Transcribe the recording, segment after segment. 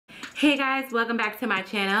Hey guys, welcome back to my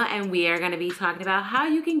channel, and we are going to be talking about how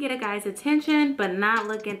you can get a guy's attention but not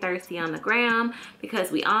looking thirsty on the gram, because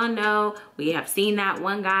we all know, we have seen that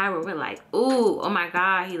one guy where we're like, ooh, oh my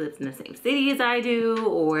god, he lives in the same city as I do,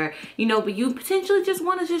 or you know, but you potentially just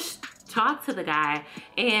want to just talk to the guy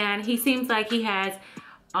and he seems like he has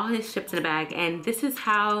all his chips in the bag. And this is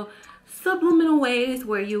how subliminal ways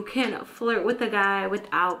where you can flirt with a guy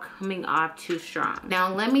without coming off too strong.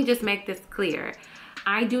 Now let me just make this clear.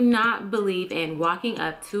 I do not believe in walking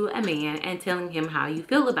up to a man and telling him how you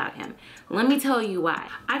feel about him. Let me tell you why.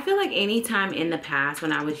 I feel like anytime in the past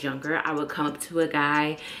when I was younger, I would come up to a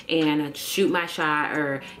guy and shoot my shot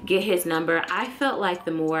or get his number. I felt like the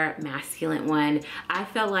more masculine one. I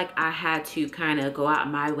felt like I had to kind of go out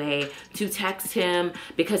my way to text him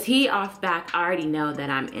because he off back already know that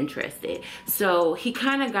I'm interested. So he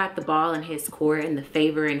kind of got the ball in his court and the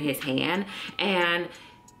favor in his hand, and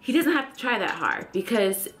he doesn't have to try that hard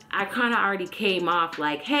because I kind of already came off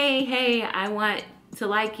like, hey, I want to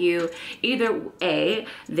like you. Either A,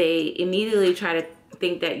 they immediately try to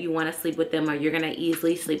think that you want to sleep with them or you're going to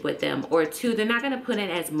easily sleep with them, or two, they're not going to put in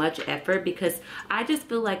as much effort, because I just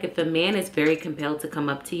feel like if a man is very compelled to come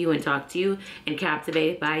up to you and talk to you and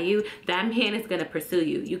captivated by you, that man is going to pursue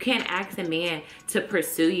you. You can't ask a man to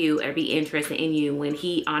pursue you or be interested in you when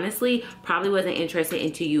he honestly probably wasn't interested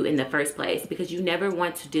into you in the first place, because you never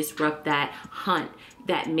want to disrupt that hunt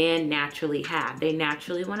that men naturally have. They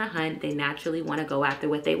naturally want to hunt. They naturally want to go after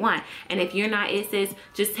what they want. And if you're not it, sis,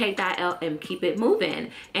 just take that L and keep it moving.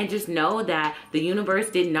 And just know that the universe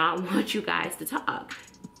did not want you guys to talk.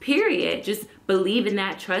 Period. Just believe in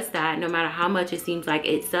that, trust that, no matter how much it seems like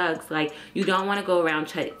it sucks. Like, you don't want to go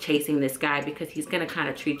around chasing this guy because he's going to kind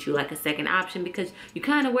of treat you like a second option, because you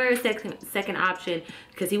kind of were a second option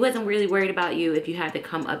because he wasn't really worried about you if you had to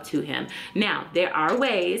come up to him. Now, there are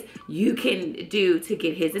ways you can do to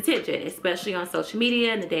get his attention, especially on social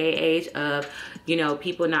media in the day and age of, you know,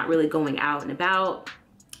 people not really going out and about.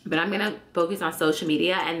 But I'm gonna focus on social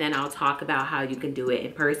media, and then I'll talk about how you can do it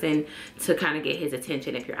in person to kind of get his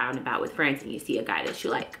attention if you're out and about with friends and you see a guy that you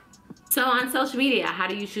like. So on social media, how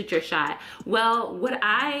do you shoot your shot? Well, what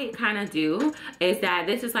I kind of do is that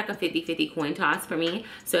this is like a 50-50 coin toss for me.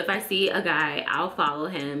 So if I see a guy, I'll follow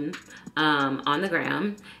him on the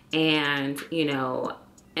gram, and you know,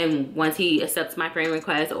 and once he accepts my friend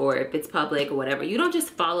request, or if it's public or whatever, you don't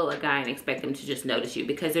just follow a guy and expect him to just notice you,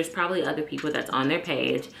 because there's probably other people that's on their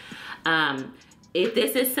page. If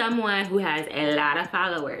this is someone who has a lot of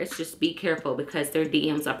followers, just be careful, because their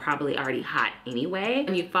DMs are probably already hot anyway.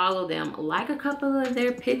 And you follow them, like a couple of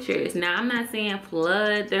their pictures. Now, I'm not saying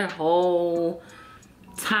flood their whole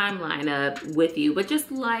timeline up with you, but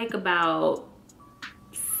just like about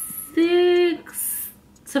 6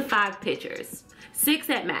 to 5 pictures.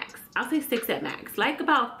 6 at max. I'll say 6 at max. Like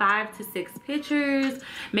about 5 to 6 pictures.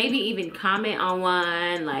 Maybe even comment on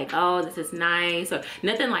one like, oh, this is nice, or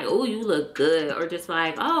nothing like, oh, you look good, or just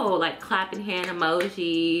like, oh, like clapping hand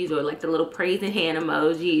emojis, or like the little praising hand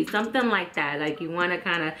emojis, something like that. Like, you want to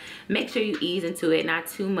kind of make sure you ease into it, not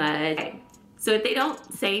too much. Okay. So if they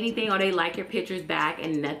don't say anything, or they like your pictures back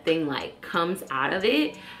and nothing like comes out of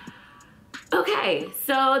it, okay,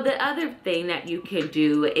 so the other thing that you can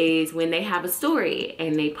do is when they have a story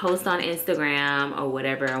and they post on Instagram or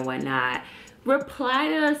whatever and whatnot, reply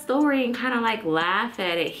to a story and kind of like laugh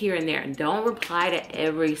at it here and there. And don't reply to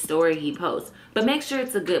every story he posts, but make sure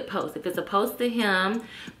it's a good post. If it's a post to him,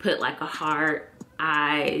 put like a heart,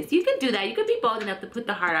 eyes. You can do that. You could be bold enough to put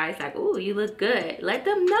the heart eyes, like, ooh, you look good. Let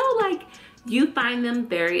them know like you find them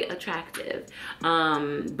very attractive,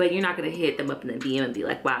 but you're not gonna hit them up in the DM and be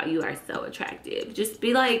like, wow, you are so attractive. Just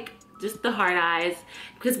be like, just the hard eyes,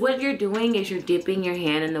 because what you're doing is you're dipping your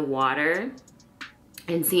hand in the water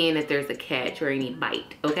and seeing if there's a catch or any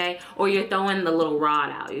bite, okay? Or you're throwing the little rod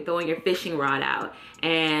out, you're throwing your fishing rod out,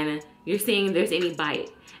 and you're seeing if there's any bite.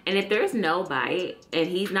 And if there's no bite and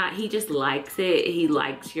he just likes it, he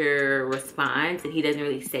likes your response, and he doesn't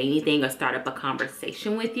really say anything or start up a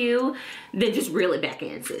conversation with you, then just reel it back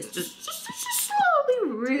in, sis. Just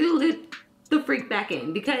slowly reel it the freak back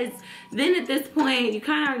in, because then at this point you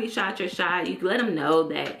kind of already shot your shot. You let them know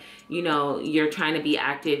that, you know, you're trying to be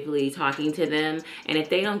actively talking to them, and if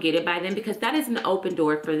they don't get it by then, because that is an open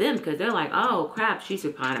door for them, because they're like, oh crap, she's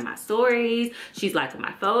replying to my stories, she's liking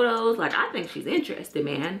my photos, like, I think she's interested,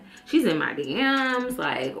 man, she's in my DMs,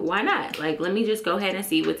 like, why not? Like, let me just go ahead and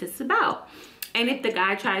see what this is about. And if the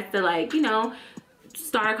guy tries to, like, you know,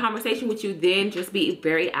 start a conversation with you, then just be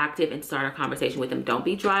very active and start a conversation with them. Don't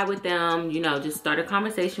be dry with them, you know, just start a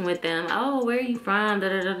conversation with them. Oh, where are you from? Da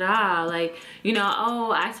da da da. Like, you know,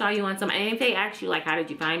 oh, I saw you on some, and if they ask you like, how did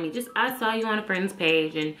you find me? Just, I saw you on a friend's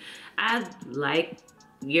page and I like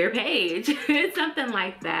your page. Something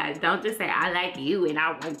like that. Don't just say I like you and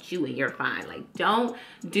I want you and you're fine. Like, don't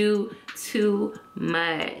do too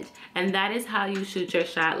much. And that is how you shoot your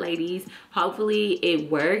shot, ladies. Hopefully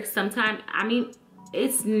it works. Sometimes, I mean,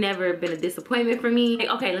 it's never been a disappointment for me. Like,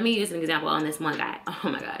 okay, let me use an example on this one guy. Oh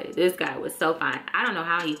my God, this guy was so fine. I don't know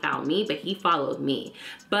how he found me, but he followed me.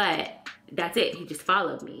 But that's it, he just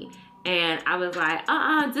followed me. And I was like,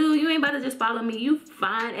 dude, you ain't about to just follow me. You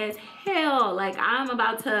fine as hell. Like, I'm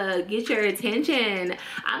about to get your attention.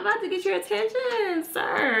 I'm about to get your attention,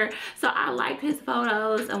 sir. So I liked his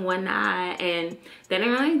photos and whatnot, and they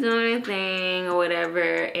didn't really do anything or whatever.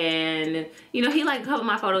 And, you know, he like a couple of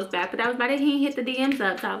my photos back, but that was about it. He hit the DMs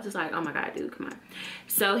up. So I was just like, oh my God, dude, come on.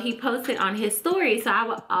 So he posted on his story. So I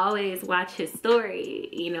would always watch his story,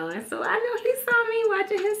 you know. And so I know he saw me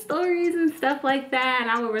watching his stories and stuff like that. And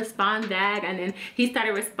I would respond back. And then he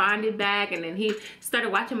started responding back. And then he started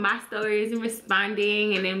watching my stories and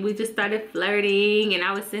responding. And then we just started flirting. And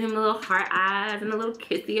I would send him little heart eyes and the little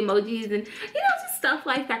kissy emojis. And, you know, just stuff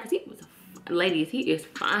like that. Because he was ladies, he is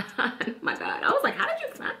fine. Oh my God, I was like, how did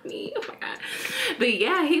you find me? Oh my God. But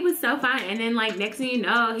yeah, he was so fine. And then like next thing you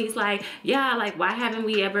know, he's like, yeah, like why haven't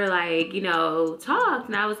we ever like, you know, talked?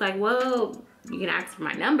 And I was like, well, you can ask for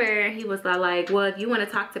my number. He was like, well, if you want to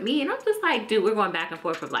talk to me. And I'm just like, dude, we're going back and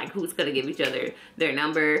forth of like who's gonna give each other their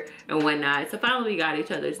number and whatnot. So finally we got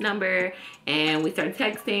each other's number and we started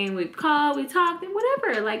texting, we called, we talked, and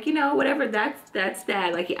whatever, like, you know, whatever, that's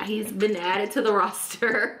that. Like, he's been added to the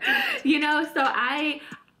roster, you know. So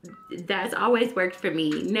that's always worked for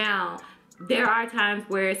me. Now, there are times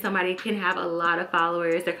where somebody can have a lot of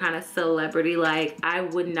followers. They're kind of celebrity like. I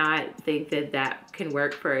would not think that that can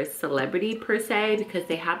work for a celebrity per se, because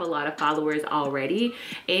they have a lot of followers already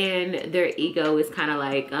and their ego is kind of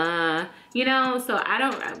like, you know. So I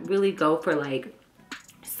don't really go for like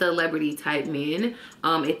celebrity type men.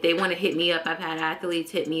 If they want to hit me up, I've had athletes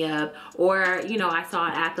hit me up, or, you know, I saw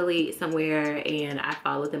an athlete somewhere and I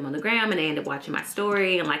followed them on the gram and they ended up watching my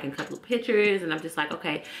story and liking a couple of pictures, and I'm just like,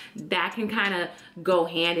 okay, that can kind of go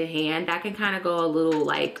hand in hand. That can kind of go a little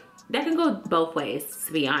like, that can go both ways,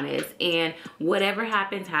 to be honest. And whatever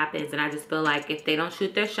happens, happens. And I just feel like if they don't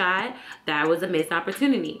shoot their shot, that was a missed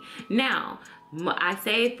opportunity. Now, I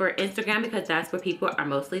say for Instagram because that's where people are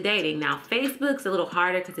mostly dating. Now, Facebook's a little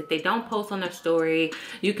harder because if they don't post on their story,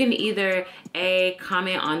 you can either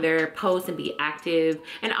comment on their post and be active.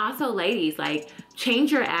 And also, ladies, like,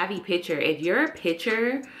 change your Abby picture.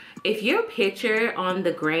 If your picture on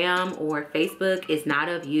the gram or Facebook is not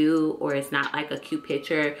of you, or it's not like a cute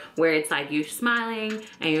picture where it's like you're smiling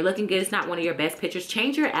and you're looking good, it's not one of your best pictures,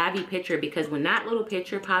 change your Abby picture, because when that little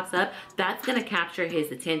picture pops up, that's gonna capture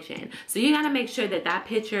his attention. So you gotta make sure that that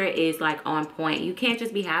picture is like on point. You can't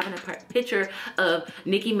just be having a picture of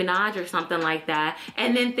Nicki Minaj or something like that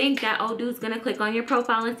and then think that, oh, dude's gonna click on your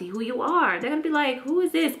profile and see who you are. They're gonna be like, who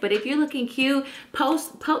is this? But if you're looking cute,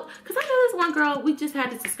 post, because I know this one girl, we just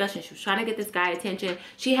had this discussion. She was trying to get this guy attention.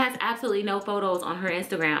 She has absolutely no photos on her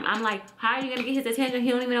Instagram. I'm like, how are you gonna get his attention? He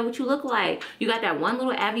don't even know what you look like. You got that one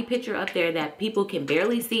little Abby picture up there that people can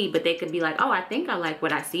barely see, but they can be like, oh, I think I like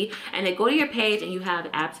what I see. And they go to your page and you have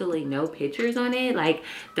absolutely no pictures on it. Like,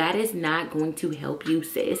 that is not going to help you,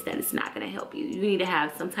 sis. That is not gonna help you. You need to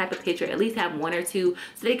have some type of picture, at least have one or two,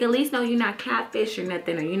 so they can at least know you're not catfish or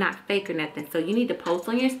nothing, or you're not fake or nothing. So you need to post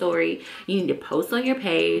on your story. You need to post on your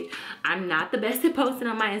page. I'm not the best at posting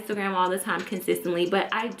on my Instagram all the time consistently, but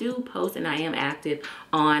I do post and I am active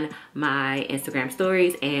on my Instagram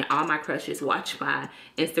stories, and all my crushes watch my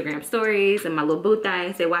Instagram stories, and my little boo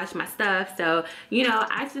things, they watch my stuff. So, you know,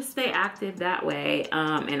 I just stay active that way.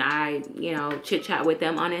 And I, you know, chit chat with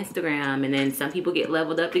them on Instagram, and then some people get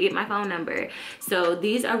leveled up to get my phone number. So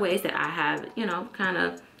these are ways that I have, you know, kind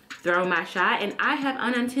of throw my shot. And I have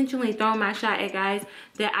unintentionally thrown my shot at guys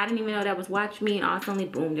that I didn't even know that was watching me, and all suddenly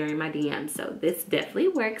boom, they're in my DM. So this definitely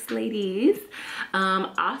works, ladies.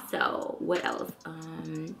 Also, what else?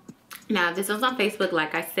 Now, if this was on Facebook,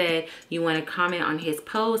 like I said, you want to comment on his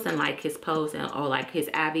post and like his post, or like his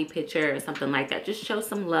Abby picture or something like that. Just show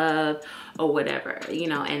some love or whatever, you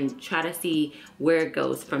know, and try to see where it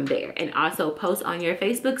goes from there. And also post on your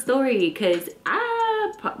Facebook story, because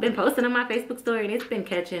I been posting on my Facebook story, and it's been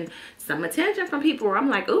catching some attention from people where I'm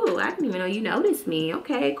like, ooh, I didn't even know you noticed me.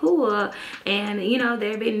 Okay, cool. And you know,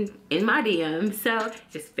 they've been in my DMs. So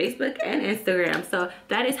just Facebook and Instagram. So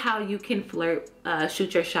that is how you can flirt,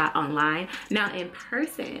 shoot your shot online. Now in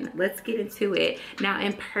person, let's get into it. Now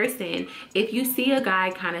in person, if you see a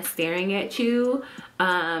guy kind of staring at you,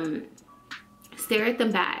 stare at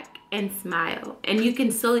them back and smile. And you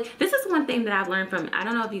can slowly, this is one thing that I've learned from, I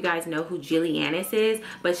don't know if you guys know who Jillianis is,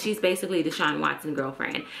 but she's basically Deshaun Watson's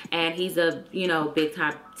girlfriend, and he's a, you know, big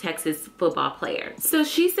time Texas football player. So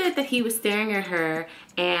she said that he was staring at her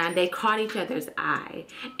and they caught each other's eye,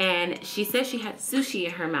 and she said she had sushi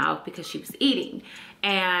in her mouth because she was eating.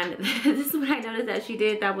 And this is what I noticed that she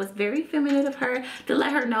did that was very feminine of her, to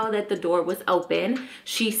let her know that the door was open.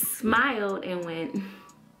 She smiled and went,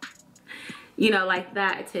 you know, like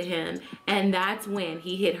that to him. And that's when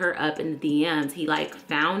he hit her up in the DMs. He like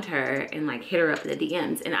found her and like hit her up in the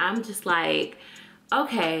DMs. And I'm just like,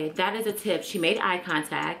 okay, that is a tip. She made eye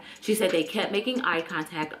contact. She said they kept making eye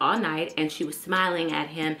contact all night, and she was smiling at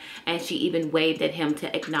him, and she even waved at him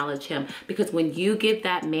to acknowledge him. Because when you give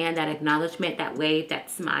that man that acknowledgement, that wave,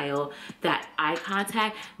 that smile, that eye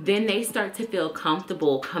contact, then they start to feel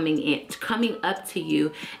comfortable coming up to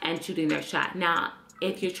you and shooting their shot. Now,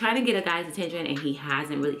 if you're trying to get a guy's attention and he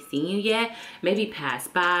hasn't really seen you yet, maybe pass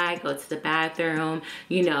by, go to the bathroom,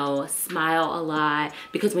 you know, smile a lot.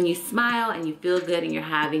 Because when you smile and you feel good and you're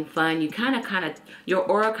having fun, you your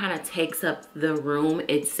aura kind of takes up the room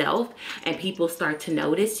itself, and people start to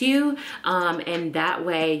notice you. And that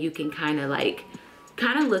way you can kind of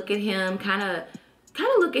look at him, kind of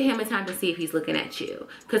look at him in time to see if he's looking at you.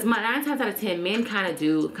 Because 9 times out of 10, men kind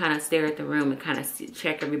of stare at the room and kind of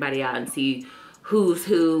check everybody out and see who's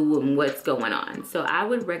who and what's going on. So I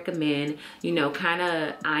would recommend, you know, kind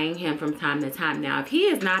of eyeing him from time to time. Now, if he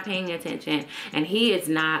is not paying attention and he is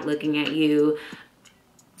not looking at you,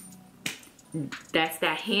 that's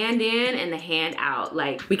that hand in and the hand out.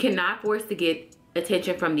 Like, we cannot force to get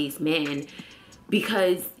attention from these men,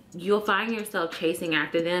 because you'll find yourself chasing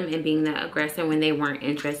after them and being the aggressor when they weren't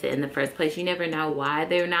interested in the first place. You never know why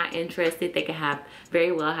they're not interested. They could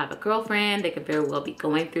very well have a girlfriend. They could very well be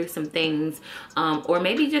going through some things. Or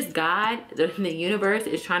maybe just God, the universe,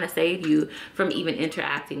 is trying to save you from even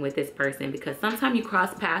interacting with this person. Because sometimes you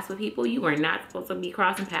cross paths with people you are not supposed to be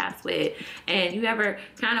crossing paths with. And you ever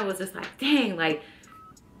kind of was just like, dang, like,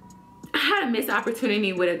 I had a missed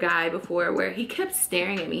opportunity with a guy before where he kept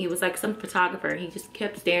staring at me. He was like some photographer. He just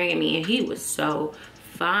kept staring at me, and he was so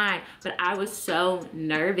fine, but I was so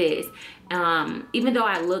nervous. Even though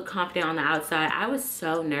I looked confident on the outside, I was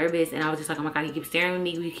so nervous, and I was just like, oh my God, he keeps staring at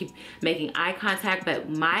me. We keep making eye contact. But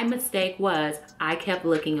my mistake was I kept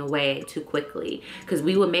looking away too quickly, because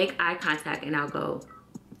we would make eye contact and I'll go,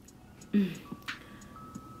 and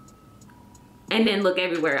then look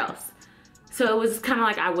everywhere else. So it was kind of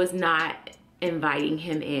like I was not inviting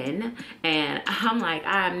him in, and I'm like,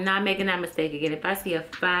 I'm not making that mistake again. If I see a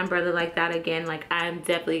fine brother like that again, like, I'm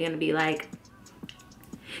definitely gonna be like,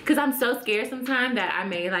 because I'm so scared sometimes that I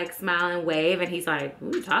may like smile and wave and he's like,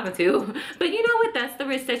 who are you talking to? But you know what, that's the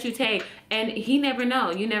risk that you take. And he never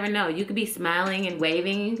know, you never know. You could be smiling and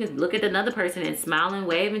waving. You could look at another person and smile and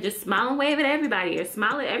wave, and just smile and wave at everybody, or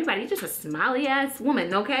smile at everybody. You're just a smiley ass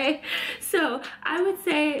woman, okay? So I would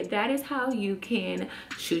say that is how you can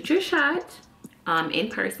shoot your shot in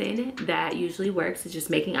person. That usually works, is just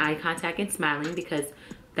making eye contact and smiling, because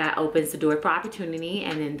that opens the door for opportunity,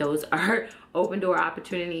 and then those are open door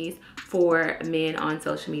opportunities for men on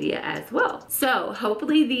social media as well. So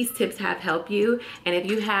hopefully these tips have helped you, and if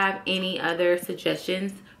you have any other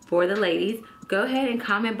suggestions for the ladies, go ahead and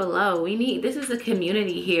comment below. This is a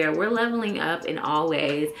community here. We're leveling up in all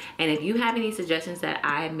ways. And if you have any suggestions that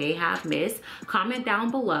I may have missed, comment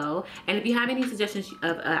down below. And if you have any suggestions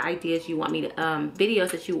of ideas you want me to,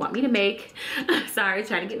 videos that you want me to make, sorry,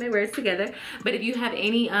 trying to get my words together. But if you have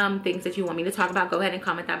any things that you want me to talk about, go ahead and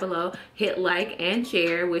comment that below. Hit like and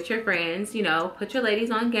share with your friends, you know, put your ladies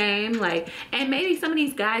on game. Like, and maybe some of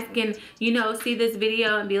these guys can, you know, see this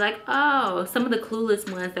video and be like, oh, some of the clueless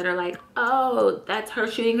ones that are like, oh, that's her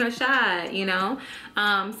shooting her shot, you know.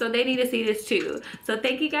 So they need to see this too. So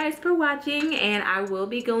thank you guys for watching, and I will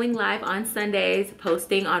be going live on Sundays,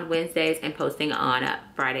 posting on Wednesdays, and posting on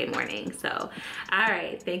Friday morning. So all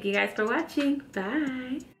right, thank you guys for watching.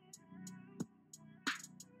 Bye.